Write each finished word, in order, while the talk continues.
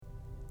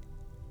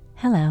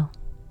Hello,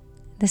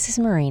 this is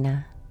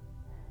Marina.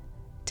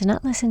 Do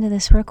not listen to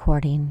this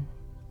recording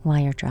while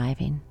you're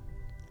driving.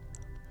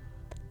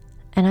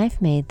 And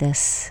I've made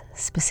this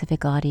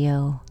specific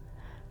audio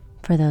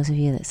for those of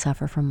you that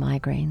suffer from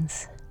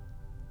migraines.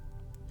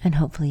 And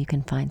hopefully you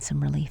can find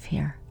some relief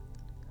here.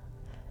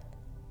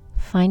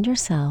 Find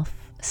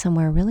yourself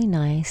somewhere really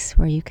nice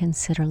where you can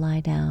sit or lie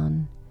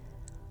down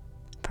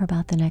for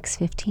about the next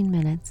 15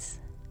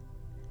 minutes.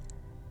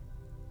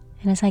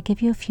 And as I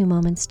give you a few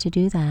moments to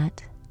do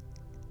that,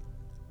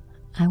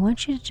 I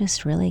want you to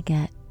just really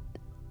get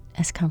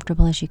as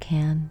comfortable as you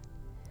can.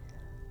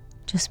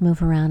 Just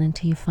move around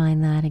until you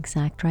find that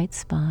exact right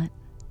spot.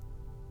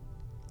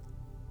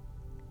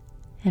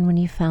 And when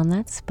you found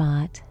that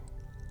spot,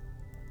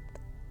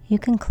 you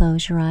can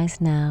close your eyes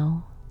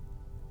now,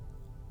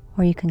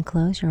 or you can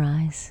close your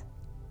eyes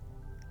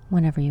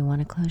whenever you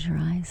want to close your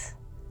eyes.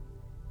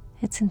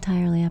 It's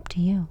entirely up to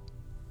you.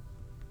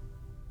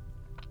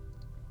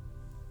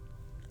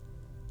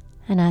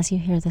 And as you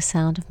hear the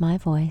sound of my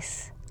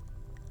voice,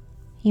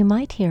 you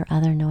might hear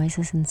other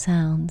noises and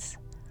sounds,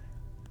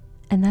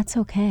 and that's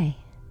okay.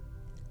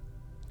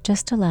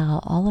 Just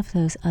allow all of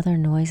those other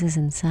noises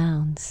and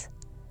sounds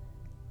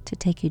to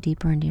take you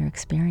deeper into your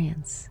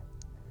experience.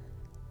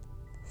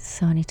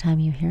 So anytime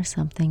you hear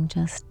something,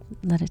 just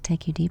let it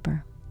take you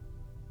deeper.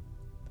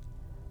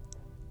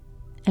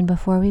 And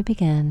before we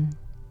begin,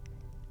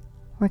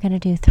 we're going to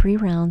do 3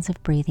 rounds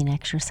of breathing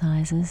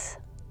exercises.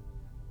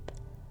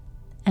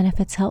 And if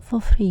it's helpful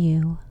for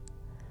you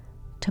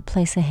to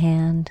place a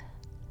hand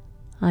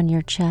on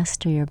your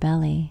chest or your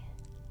belly,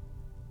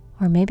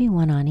 or maybe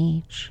one on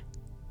each,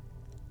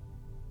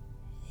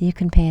 you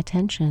can pay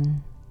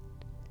attention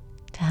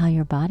to how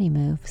your body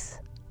moves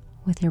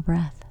with your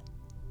breath.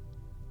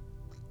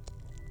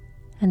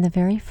 And the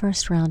very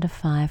first round of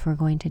 5 we're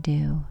going to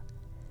do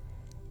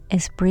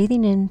is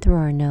breathing in through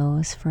our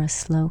nose for a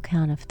slow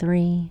count of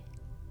 3,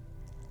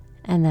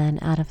 and then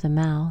out of the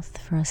mouth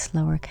for a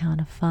slower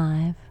count of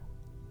 5.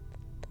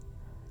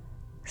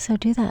 So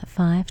do that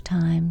 5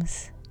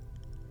 times.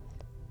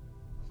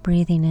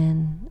 Breathing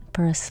in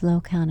for a slow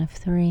count of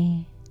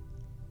 3,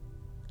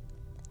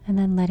 and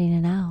then letting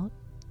it out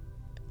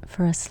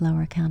for a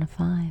slower count of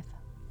 5.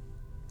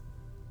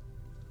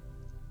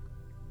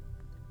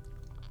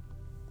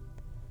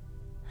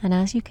 And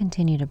as you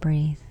continue to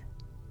breathe,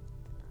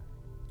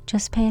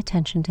 just pay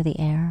attention to the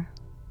air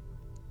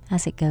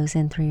as it goes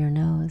in through your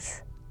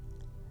nose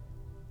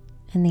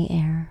and the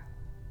air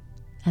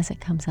as it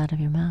comes out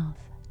of your mouth.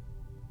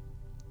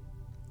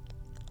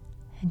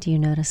 And do you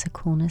notice a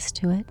coolness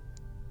to it?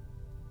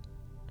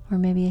 Or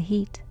maybe a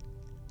heat?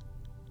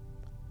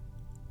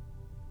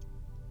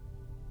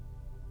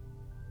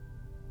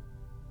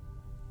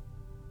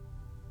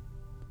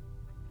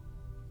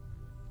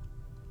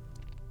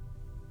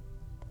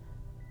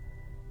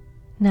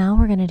 Now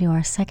we're going to do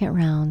our second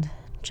round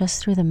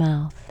just through the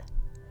mouth.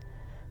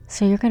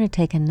 So you're going to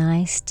take a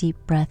nice deep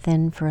breath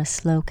in for a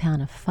slow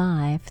count of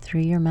 5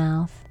 through your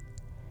mouth,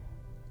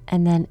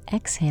 and then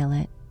exhale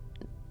it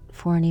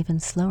for an even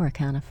slower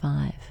count of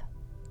 5.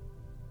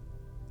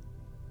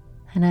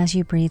 And as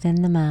you breathe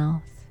in the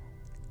mouth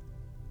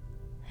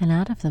and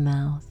out of the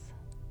mouth,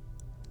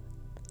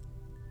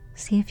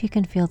 see if you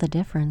can feel the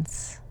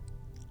difference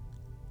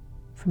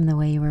from the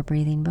way you were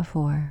breathing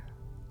before.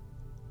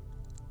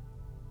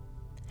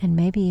 And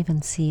maybe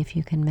even see if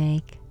you can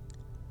make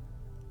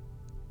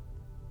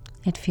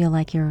it feel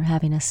like you're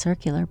having a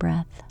circular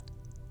breath.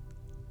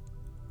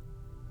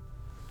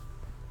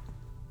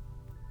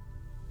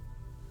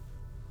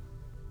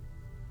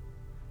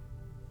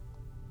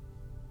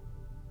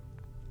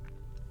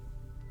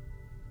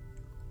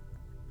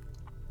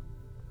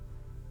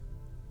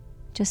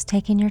 Just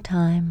taking your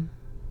time,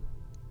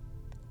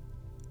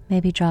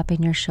 maybe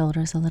dropping your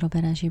shoulders a little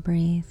bit as you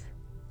breathe.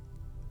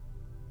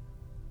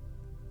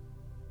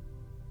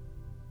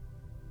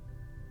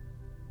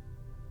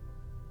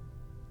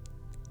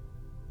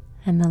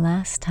 And the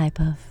last type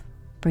of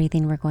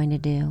breathing we're going to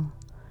do,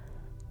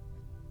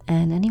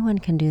 and anyone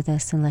can do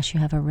this unless you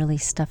have a really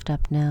stuffed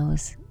up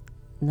nose,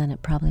 then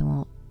it probably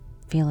won't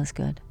feel as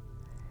good.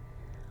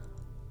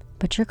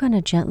 But you're going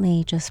to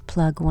gently just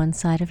plug one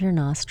side of your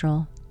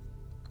nostril,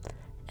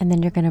 and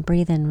then you're going to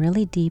breathe in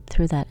really deep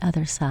through that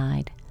other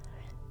side,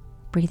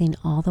 breathing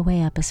all the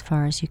way up as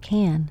far as you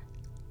can,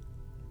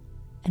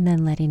 and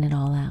then letting it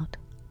all out.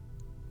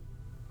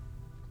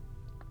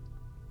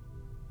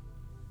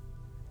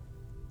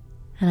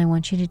 And I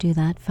want you to do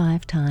that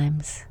 5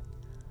 times,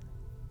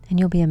 and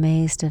you'll be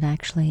amazed at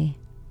actually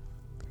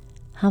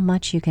how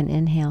much you can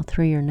inhale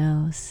through your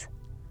nose,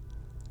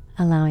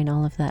 allowing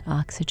all of that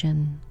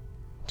oxygen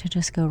to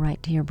just go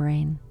right to your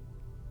brain,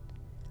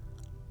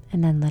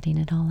 and then letting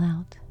it all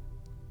out.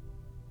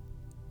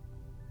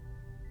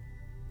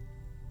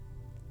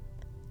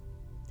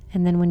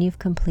 And then when you've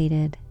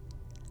completed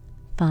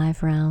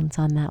 5 rounds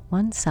on that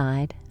one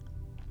side,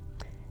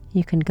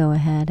 you can go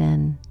ahead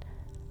and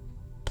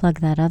plug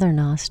that other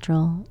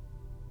nostril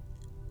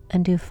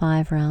and do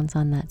 5 rounds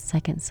on that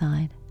second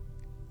side.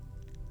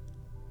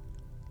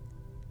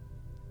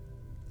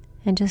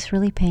 and just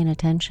really paying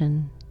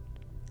attention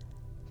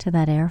to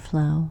that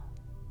airflow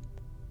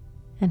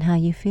and how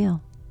you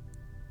feel.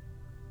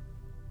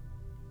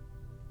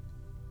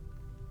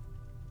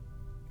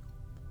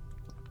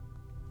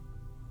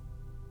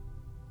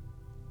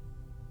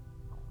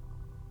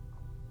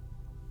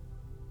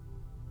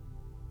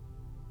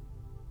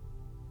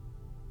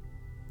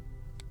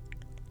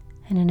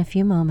 And in a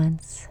few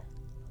moments,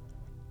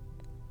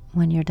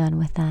 when you're done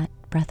with that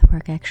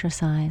breathwork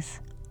exercise,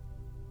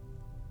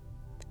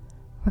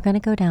 we're going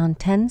to go down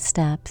 10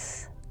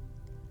 steps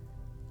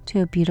to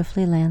a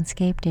beautifully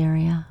landscaped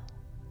area.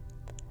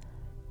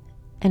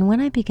 And when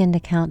I begin to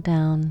count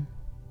down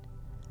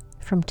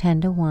from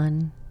 10 to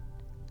 1,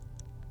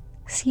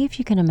 see if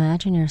you can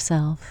imagine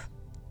yourself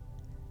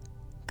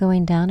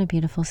going down a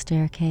beautiful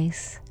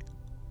staircase.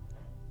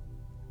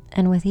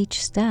 And with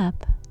each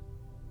step,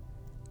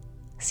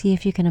 see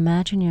if you can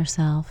imagine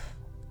yourself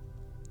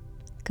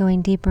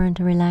going deeper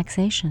into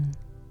relaxation.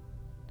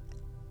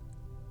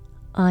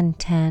 On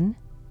 10,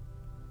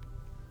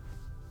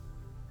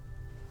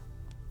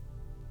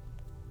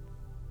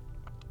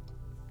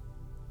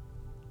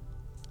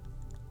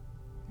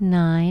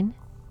 9,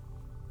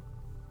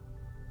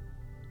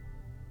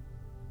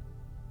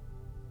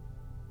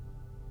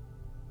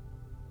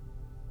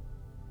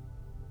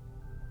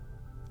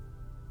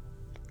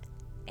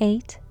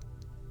 8,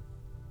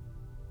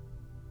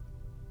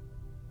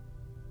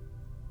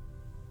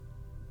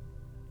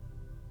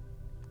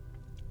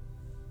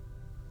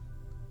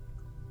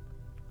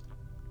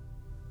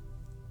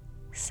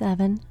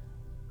 7,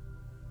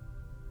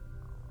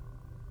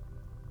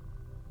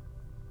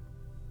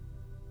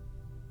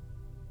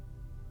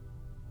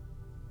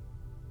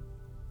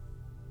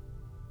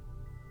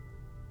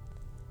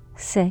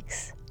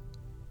 6,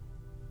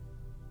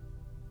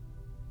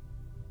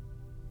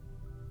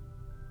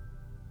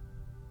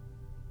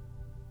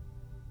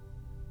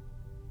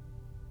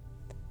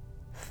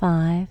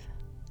 5,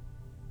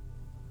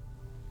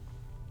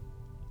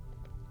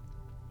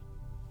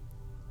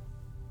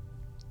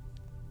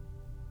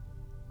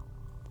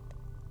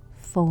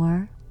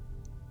 4,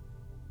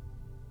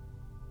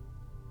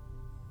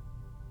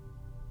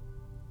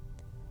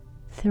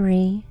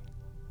 3,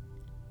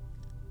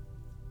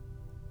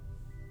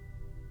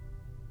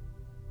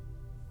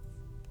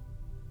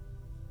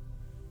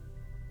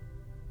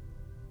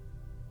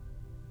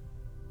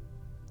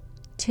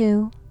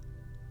 2,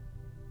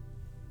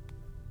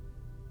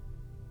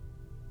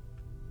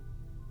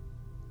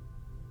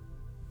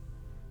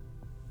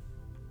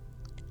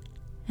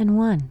 and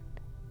 1.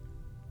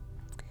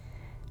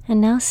 And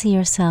now see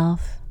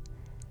yourself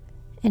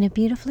in a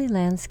beautifully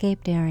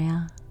landscaped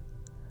area.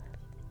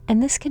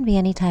 And this can be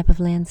any type of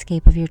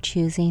landscape of your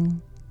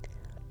choosing.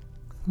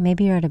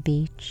 Maybe you're at a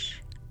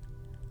beach,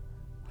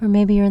 or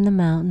maybe you're in the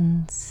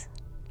mountains,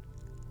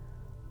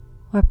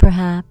 or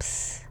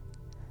perhaps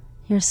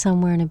you're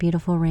somewhere in a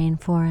beautiful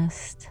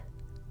rainforest,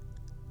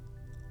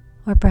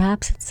 or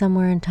perhaps it's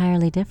somewhere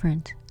entirely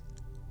different.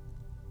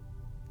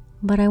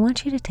 But I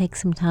want you to take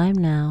some time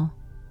now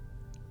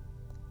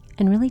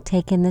and really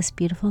take in this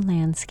beautiful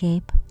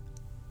landscape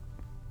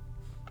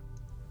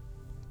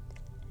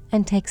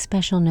and take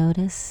special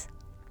notice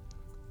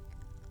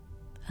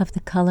of the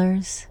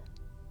colors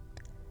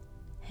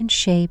and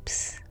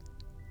shapes.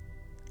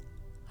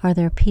 Are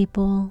there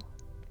people?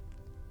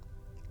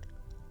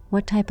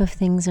 What type of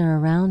things are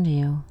around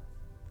you?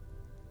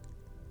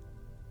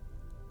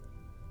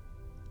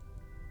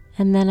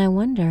 And then I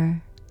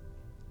wonder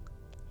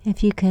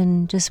if you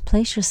can just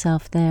place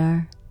yourself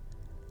there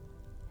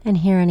and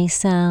hear any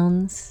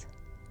sounds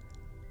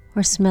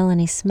or smell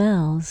any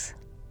smells.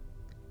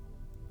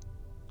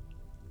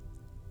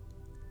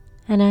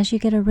 And as you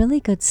get a really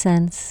good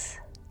sense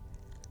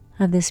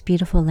of this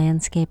beautiful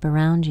landscape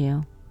around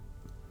you,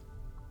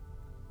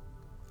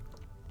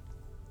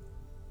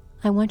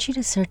 I want you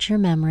to search your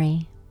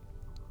memory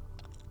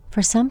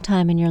for some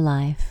time in your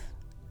life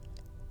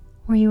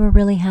where you were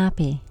really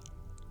happy,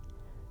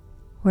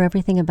 where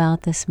everything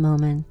about this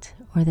moment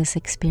or this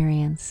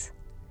experience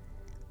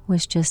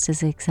was just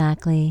as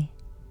exactly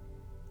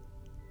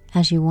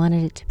as you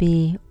wanted it to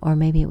be, or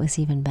maybe it was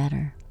even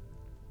better.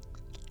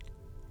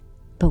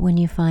 But when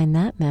you find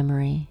that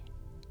memory,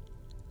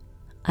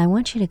 I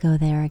want you to go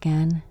there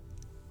again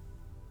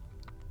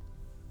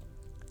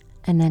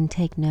and then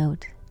take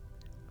note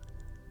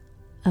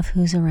of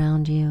who's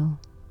around you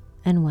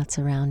and what's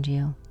around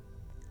you.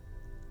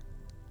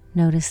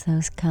 Notice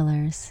those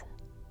colors.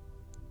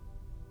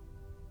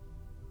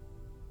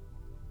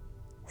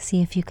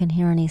 See if you can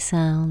hear any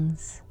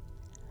sounds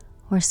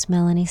or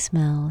smell any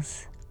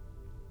smells.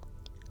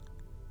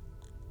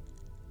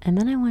 And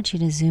then I want you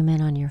to zoom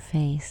in on your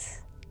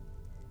face.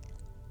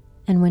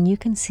 And when you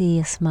can see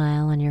a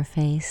smile on your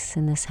face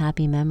in this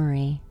happy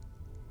memory,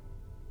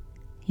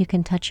 you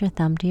can touch your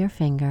thumb to your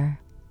finger.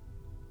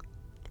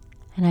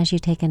 And as you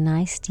take a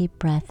nice deep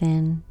breath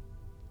in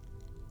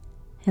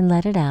and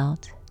let it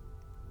out,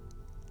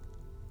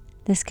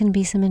 this can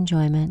be some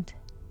enjoyment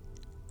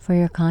for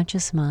your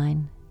conscious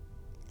mind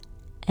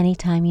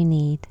anytime you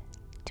need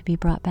to be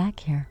brought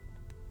back here.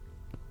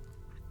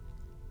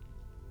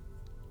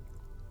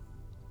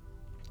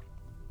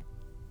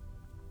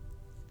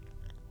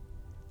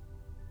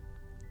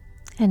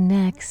 And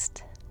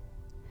next,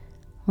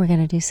 we're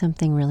going to do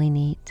something really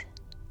neat.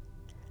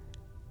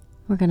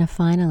 We're going to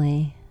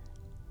finally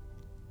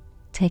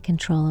take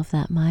control of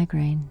that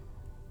migraine.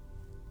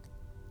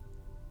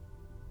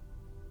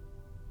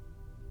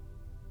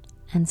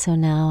 And so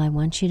now I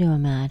want you to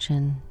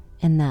imagine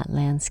in that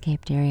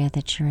landscaped area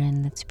that you're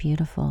in that's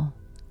beautiful,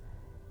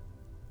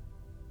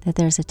 that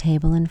there's a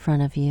table in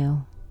front of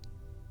you,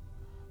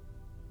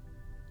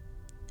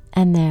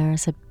 and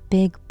there's a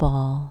big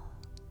ball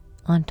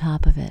on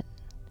top of it.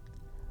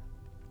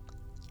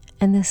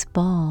 And this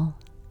ball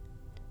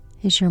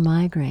is your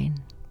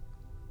migraine.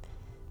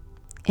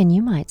 And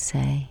you might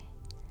say,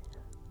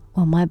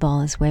 well, my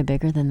ball is way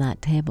bigger than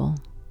that table.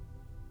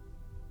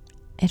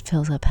 It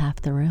fills up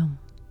half the room.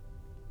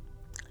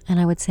 And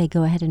I would say,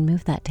 go ahead and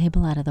move that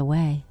table out of the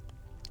way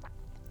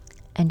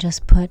and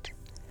just put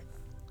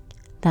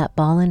that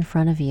ball in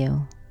front of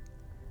you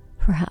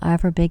for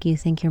however big you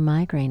think your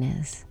migraine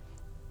is.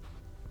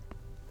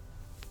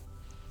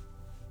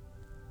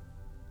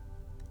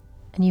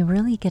 And you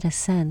really get a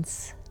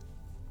sense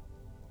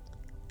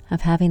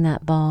of having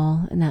that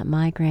ball and that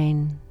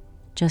migraine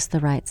just the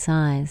right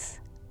size.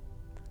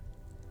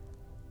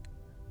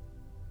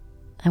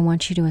 I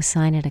want you to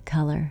assign it a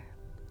color.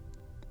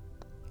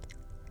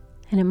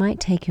 And it might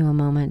take you a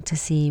moment to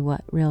see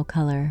what real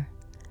color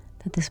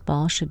that this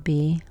ball should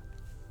be.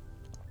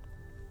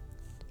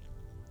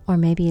 Or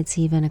maybe it's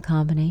even a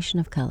combination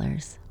of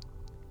colors.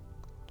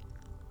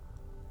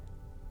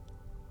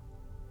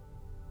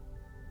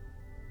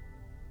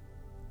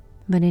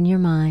 But in your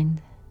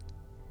mind,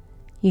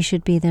 you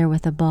should be there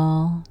with a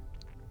ball,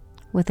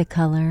 with a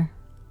color,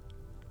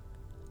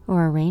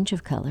 or a range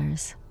of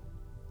colors.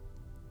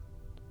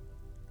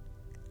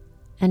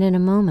 And in a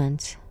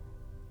moment,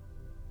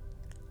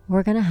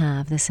 we're going to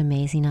have this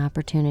amazing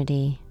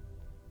opportunity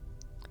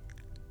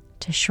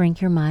to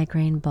shrink your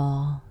migraine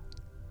ball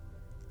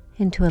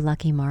into a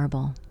lucky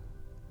marble.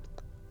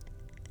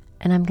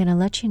 And I'm going to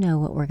let you know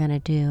what we're going to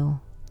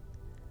do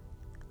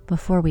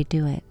before we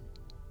do it.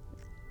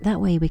 That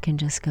way we can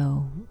just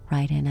go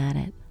right in at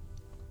it.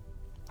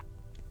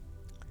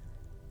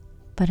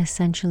 But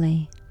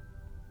essentially,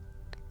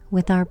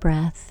 with our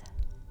breath,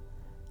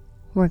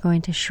 we're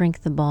going to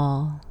shrink the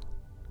ball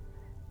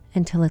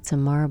until it's a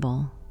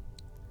marble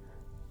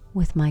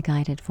with my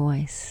guided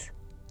voice.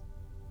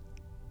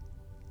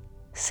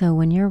 So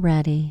when you're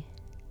ready,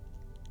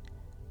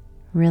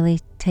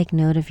 really take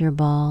note of your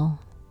ball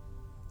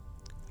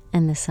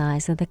and the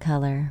size of the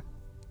color.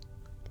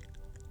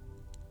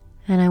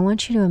 And I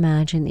want you to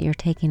imagine that you're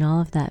taking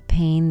all of that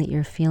pain that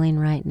you're feeling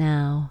right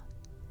now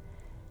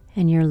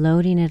and you're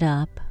loading it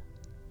up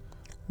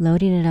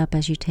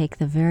as you take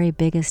the very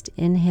biggest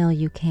inhale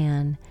you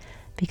can,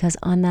 because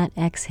on that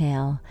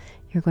exhale,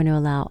 you're going to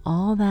allow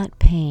all that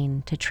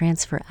pain to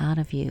transfer out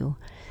of you,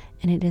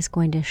 and it is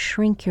going to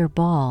shrink your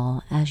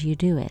ball as you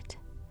do it.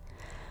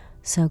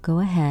 So go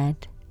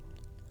ahead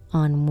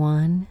on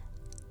 1,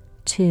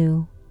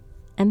 2,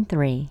 and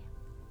 3.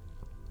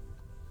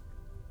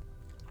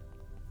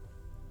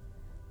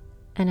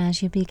 And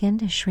as you begin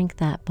to shrink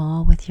that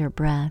ball with your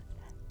breath,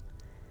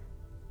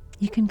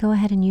 you can go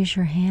ahead and use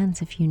your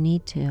hands if you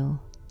need to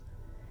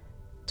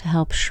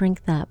help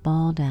shrink that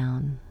ball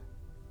down.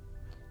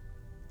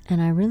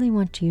 And I really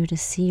want you to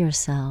see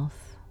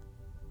yourself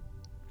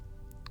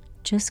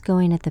just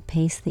going at the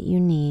pace that you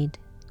need,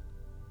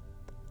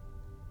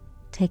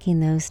 taking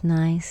those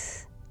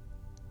nice,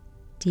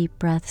 deep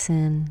breaths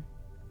in,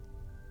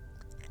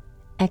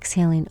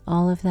 exhaling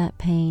all of that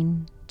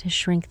pain to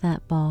shrink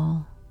that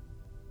ball.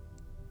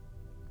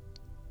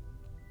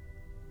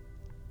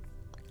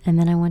 And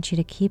then I want you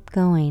to keep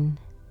going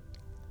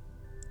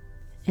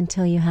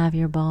until you have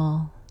your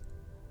ball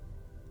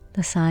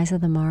the size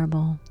of the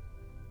marble.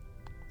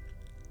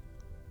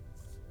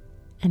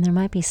 And there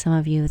might be some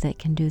of you that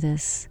can do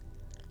this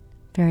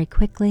very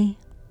quickly,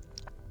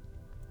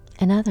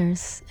 and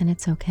others, and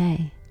it's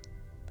okay.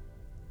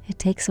 It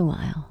takes a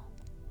while,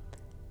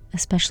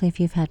 especially if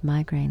you've had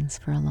migraines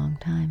for a long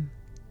time.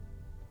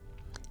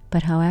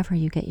 But however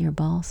you get your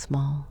ball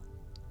small,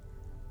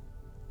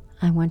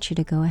 I want you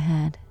to go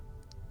ahead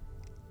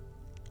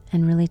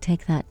and really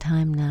take that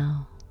time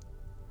now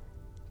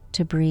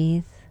to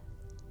breathe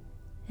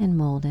and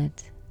mold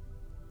it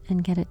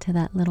and get it to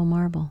that little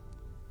marble.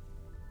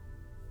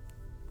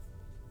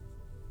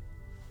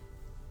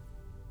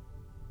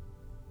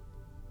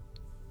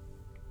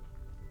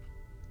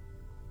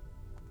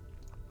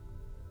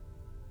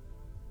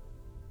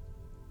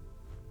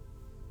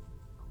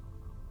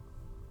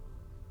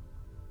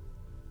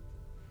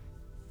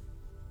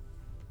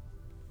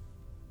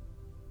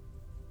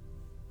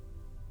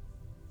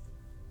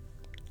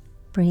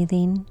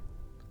 Breathing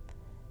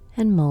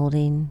and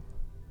molding,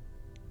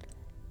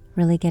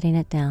 really getting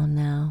it down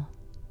now.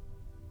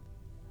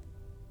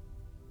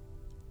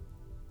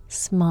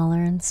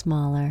 Smaller and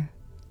smaller.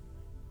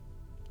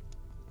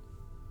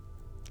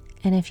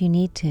 And if you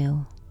need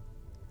to,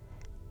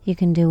 you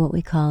can do what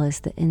we call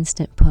is the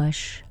instant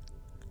push,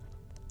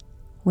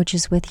 which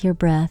is with your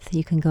breath.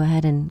 You can go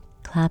ahead and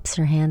clasp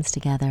your hands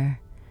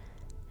together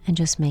and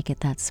just make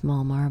it that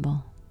small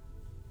marble.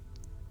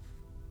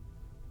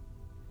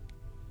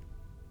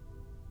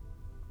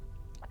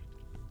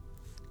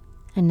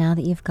 And now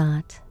that you've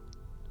got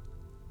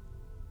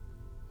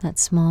that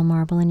small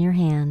marble in your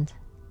hand,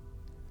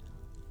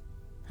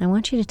 I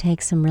want you to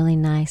take some really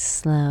nice,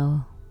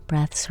 slow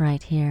breaths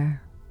right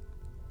here.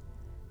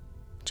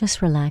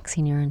 Just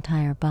relaxing your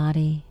entire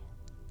body,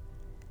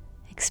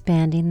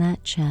 expanding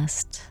that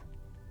chest.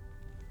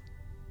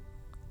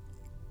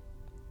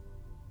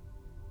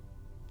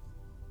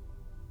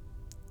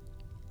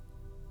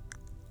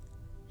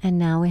 And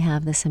now we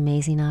have this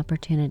amazing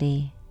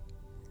opportunity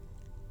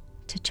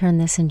to turn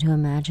this into a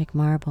magic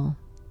marble.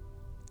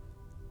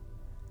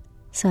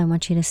 So I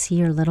want you to see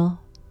your little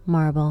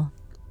marble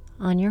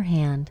on your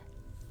hand.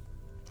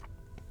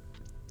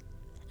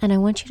 And I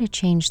want you to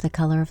change the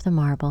color of the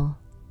marble.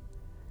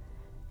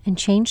 And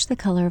change the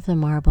color of the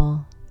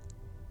marble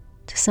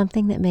to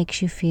something that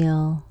makes you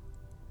feel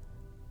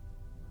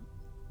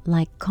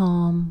like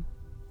calm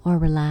or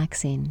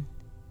relaxing.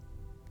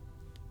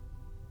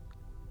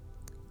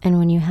 And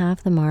when you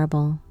have the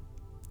marble,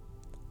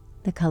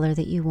 the color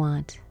that you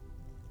want,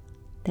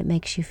 that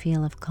makes you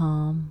feel of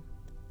calm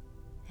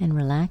and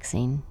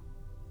relaxing,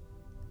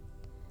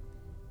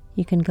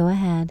 you can go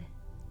ahead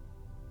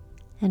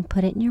and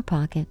put it in your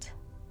pocket.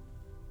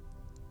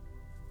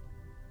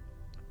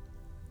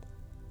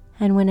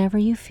 And whenever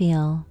you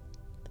feel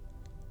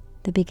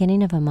the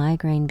beginning of a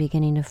migraine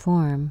beginning to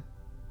form,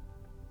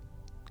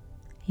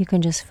 you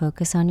can just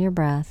focus on your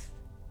breath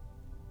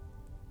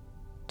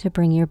to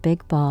bring your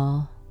big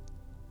ball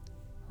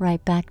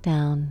right back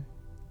down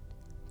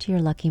to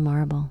your lucky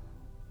marble.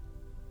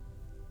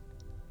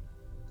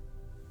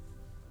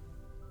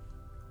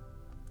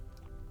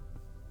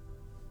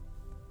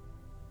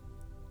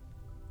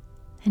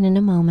 And in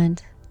a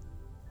moment,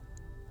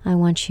 I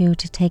want you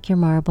to take your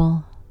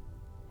marble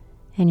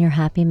and your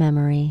happy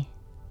memory,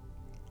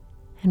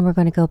 and we're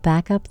going to go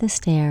back up the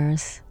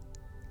stairs,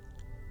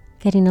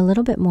 getting a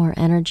little bit more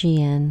energy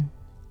in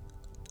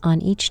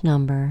on each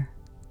number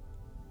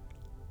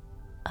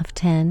of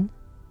 10,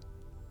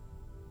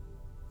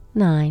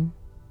 9,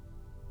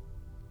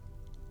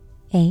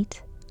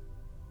 8,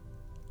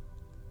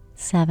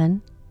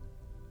 7,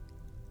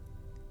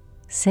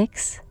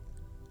 6,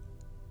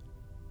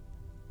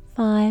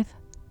 5,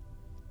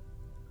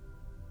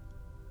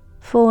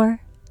 4,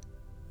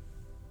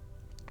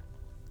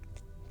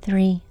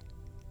 3,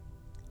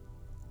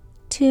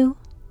 2,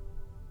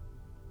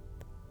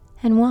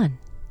 and 1.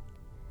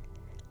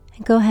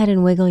 And go ahead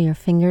and wiggle your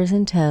fingers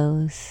and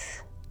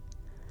toes,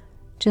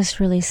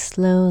 just really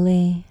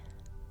slowly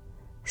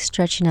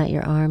stretching out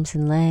your arms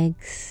and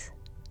legs,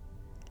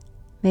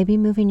 maybe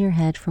moving your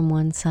head from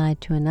one side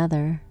to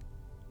another.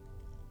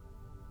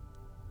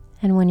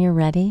 And when you're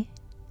ready,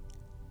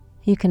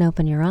 you can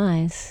open your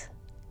eyes,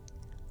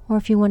 or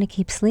if you want to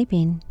keep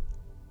sleeping,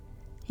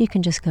 you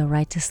can just go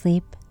right to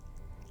sleep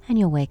and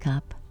you'll wake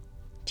up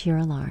to your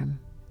alarm.